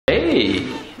Hey,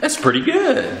 that's pretty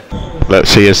good. Let's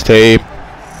see his team.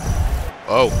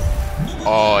 Oh,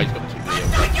 he's got 2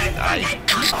 million.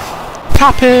 Nice.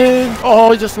 Tapping.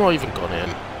 Oh, he's just not even gone in.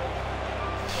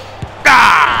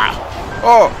 Ah!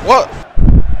 Oh, what?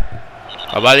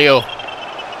 Carvalho.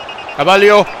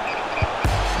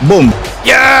 Boom.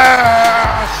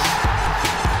 Yes!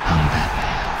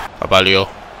 Carvalho.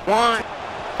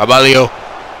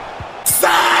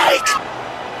 Psych!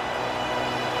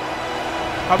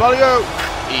 Carvalho.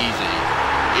 Easy.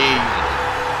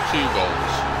 2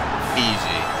 goals.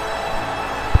 Easy.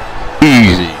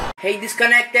 Hey,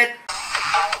 disconnected.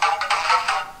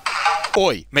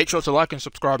 Oi, make sure to like and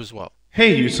subscribe as well.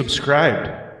 Hey, you subscribed.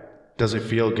 Does it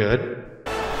feel good?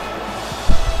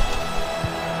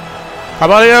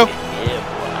 Carvalho.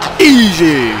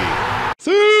 Easy.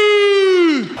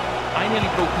 I nearly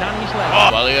broke Nanny's leg.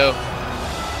 Carvalho.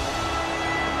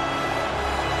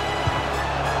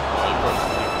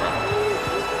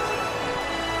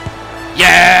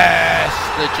 Yes!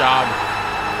 The jam.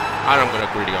 And I'm gonna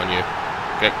greedy on you.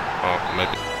 Okay. Oh,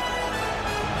 maybe.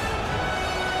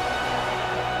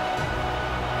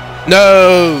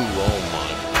 No! Oh my.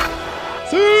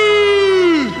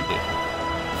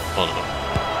 Oh no.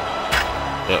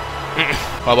 Yeah.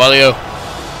 Carvalho.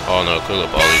 Oh no,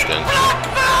 Koulibaly again.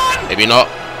 Maybe not.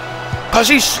 Cause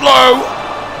he's slow!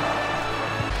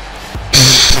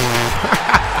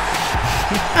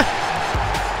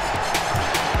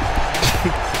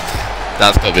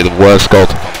 That's gonna be the worst goal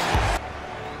to come.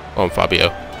 On Fabio.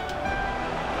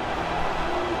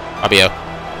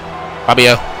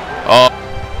 Oh.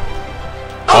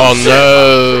 Oh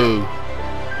no.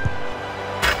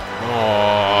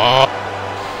 Oh.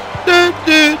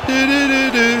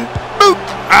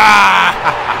 Ah.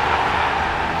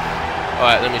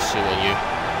 Alright, let me sue on you.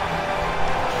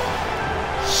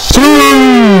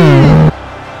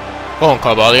 Go on,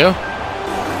 Carvalho.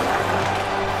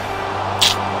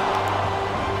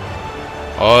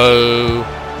 Oh,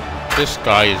 this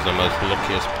guy is the most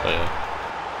luckiest player.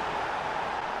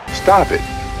 Stop it.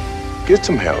 Get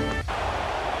some help.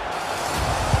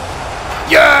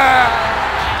 Yes!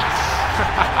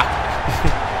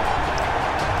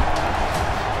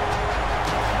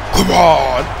 Come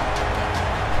on!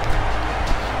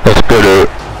 Let's get it.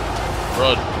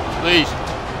 Run, please.